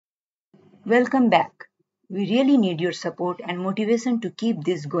Welcome back. We really need your support and motivation to keep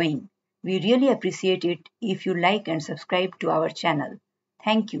this going. We really appreciate it if you like and subscribe to our channel.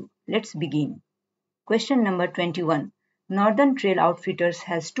 Thank you. Let's begin. Question number 21. Northern Trail Outfitters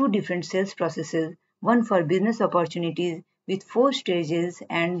has two different sales processes, one for business opportunities with 4 stages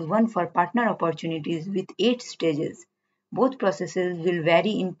and one for partner opportunities with 8 stages. Both processes will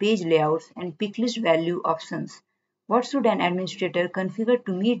vary in page layouts and pick list value options. What should an administrator configure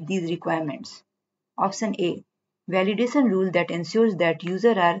to meet these requirements? Option A. Validation rule that ensures that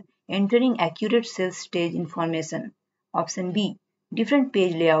users are entering accurate sales stage information. Option B. Different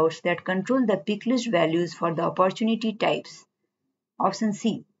page layouts that control the pick list values for the opportunity types. Option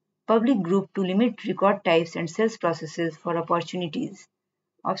C. Public group to limit record types and sales processes for opportunities.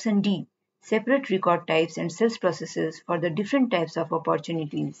 Option D. Separate record types and sales processes for the different types of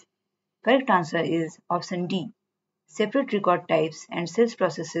opportunities. Correct answer is option D. Separate record types and sales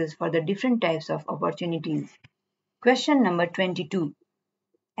processes for the different types of opportunities. Question number 22.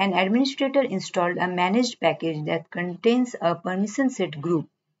 An administrator installed a managed package that contains a permission set group.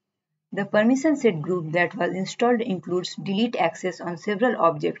 The permission set group that was installed includes delete access on several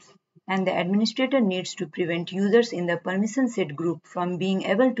objects, and the administrator needs to prevent users in the permission set group from being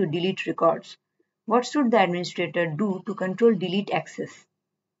able to delete records. What should the administrator do to control delete access?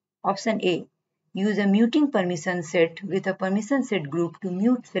 Option A. Use a muting permission set with a permission set group to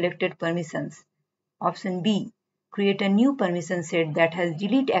mute selected permissions. Option B. Create a new permission set that has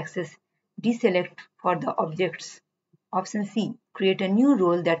delete access deselect for the objects. Option C. Create a new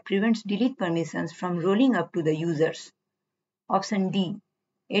role that prevents delete permissions from rolling up to the users. Option D.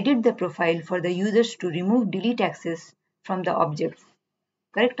 Edit the profile for the users to remove delete access from the objects.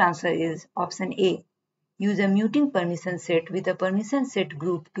 Correct answer is option A. Use a muting permission set with a permission set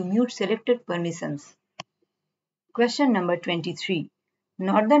group to mute selected permissions. Question number 23.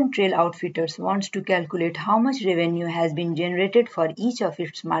 Northern Trail Outfitters wants to calculate how much revenue has been generated for each of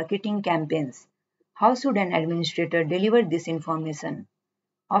its marketing campaigns. How should an administrator deliver this information?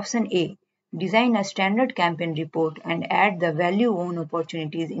 Option A. Design a standard campaign report and add the value won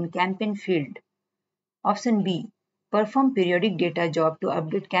opportunities in campaign field. Option B. Perform periodic data job to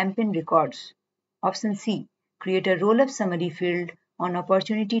update campaign records. Option C. Create a roll-up summary field on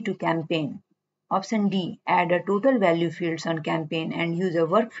opportunity to campaign. Option D. Add a total value fields on campaign and use a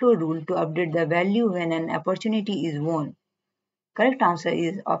workflow rule to update the value when an opportunity is won. Correct answer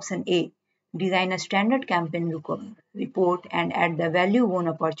is option A. Design a standard campaign report and add the value won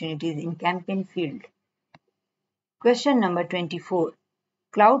opportunities in campaign field. Question number 24.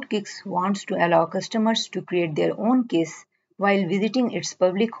 CloudKicks wants to allow customers to create their own case while visiting its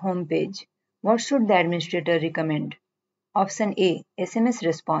public homepage. What should the administrator recommend? Option A. SMS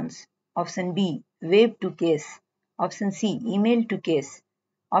response. Option B. Web to case. Option C. Email to case.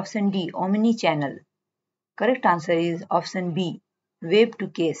 Option D. Omni-channel. Correct answer is option B. Web to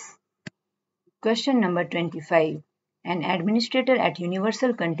case. Question number 25. An administrator at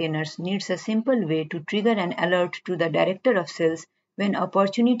Universal Containers needs a simple way to trigger an alert to the Director of Sales when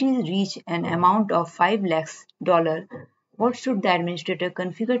opportunities reach an amount of $5 lakhs. What should the administrator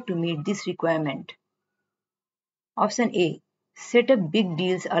configure to meet this requirement? Option A. Set up big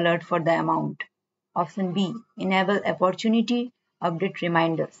deals alert for the amount. Option B. Enable opportunity update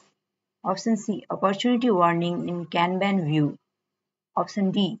reminders. Option C. Opportunity warning in Kanban view.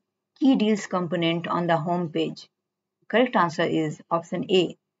 Option D. Key deals component on the home page. Correct answer is option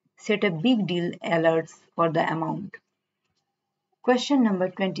A. Set up big deal alerts for the amount. Question number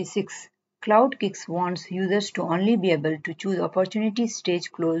 26. CloudKicks wants users to only be able to choose opportunity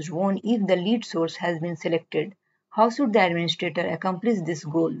stage closed won if the lead source has been selected. How should the administrator accomplish this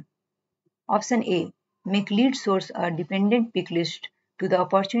goal? Option A. Make lead source a dependent pick list to the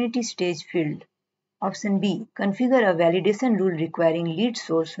opportunity stage field. Option B. Configure a validation rule requiring lead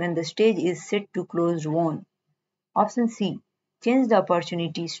source when the stage is set to closed won. Option C. Change the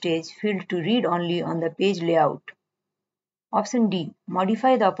opportunity stage field to read only on the page layout. Option D.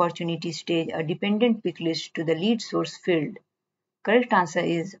 Modify the opportunity stage a dependent pick list to the lead source field. Correct answer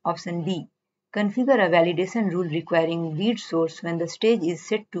is option B. Configure a validation rule requiring lead source when the stage is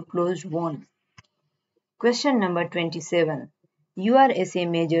set to closed won. Question number 27. URSA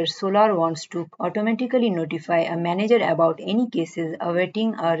Major Solar wants to automatically notify a manager about any cases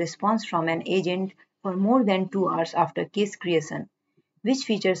awaiting a response from an agent for more than 2 hours after case creation. Which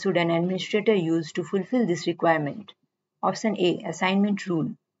feature should an administrator use to fulfill this requirement? Option A. Assignment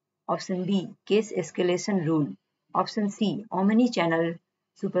rule. Option B. Case escalation rule. Option C. Omni-channel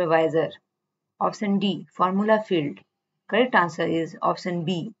supervisor. Option D. Formula field. Correct answer is option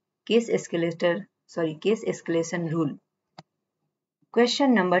B. Case escalation rule.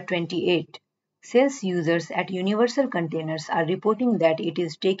 Question number 28. Sales users at Universal Containers are reporting that it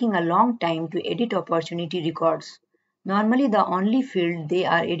is taking a long time to edit opportunity records. Normally, the only field they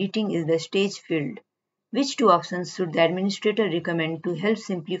are editing is the stage field. Which two options should the administrator recommend to help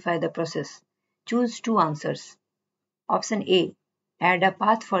simplify the process? Choose two answers. Option A. Add a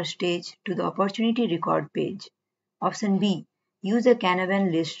path for stage to the opportunity record page. Option B. Use a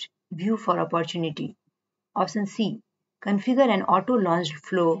Kanban list view for opportunity. Option C. Configure an auto-launched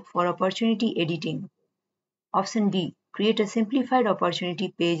flow for opportunity editing. Option D. Create a simplified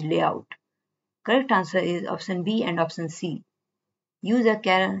opportunity page layout. Correct answer is option B and option C. Use a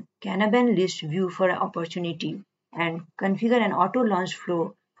Kanban list view for opportunity and configure an auto-launched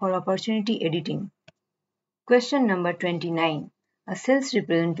flow for opportunity editing. Question number 29. A sales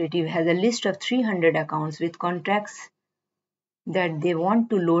representative has a list of 300 accounts with contracts that they want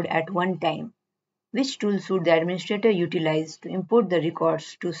to load at one time. Which tool should the administrator utilize to import the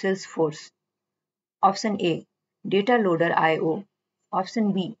records to Salesforce? Option A. Data Loader IO.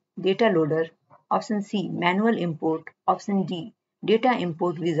 Option B. Data Loader. Option C. Manual import. Option D. Data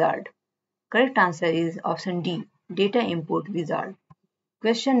import wizard. Correct answer is option D. Data import wizard.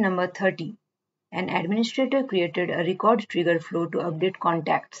 Question number 30. An administrator created a record trigger flow to update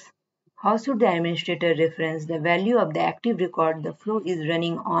contacts. How should the administrator reference the value of the active record the flow is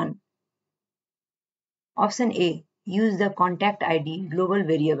running on? Option A. Use the contact ID global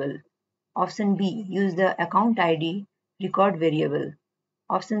variable. Option B. Use the account ID record variable.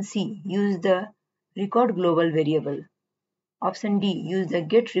 Option C. Use the record global variable. Option D. Use the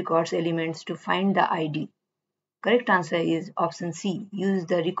get records elements to find the ID. Correct answer is option C. Use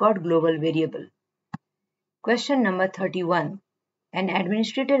the record global variable. Question number 31. An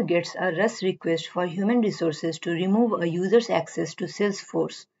administrator gets a RUS request for human resources to remove a user's access to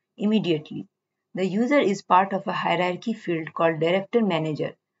Salesforce immediately. The user is part of a hierarchy field called Director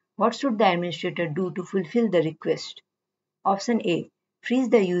Manager. What should the administrator do to fulfill the request? Option A. Freeze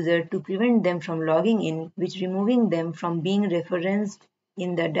the user to prevent them from logging in, which removing them from being referenced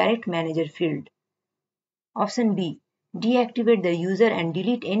in the Direct Manager field. Option B. Deactivate the user and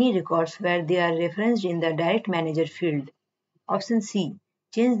delete any records where they are referenced in the Direct Manager field. Option C.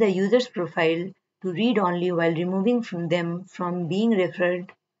 Change the user's profile to read only while removing them from being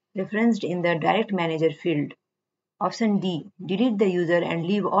referenced in the Direct Manager field. Option D. Delete the user and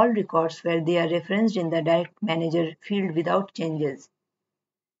leave all records where they are referenced in the Direct Manager field without changes.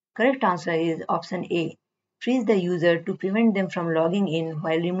 Correct answer is option A. Freeze the user to prevent them from logging in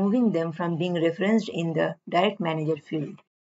while removing them from being referenced in the Direct Manager field.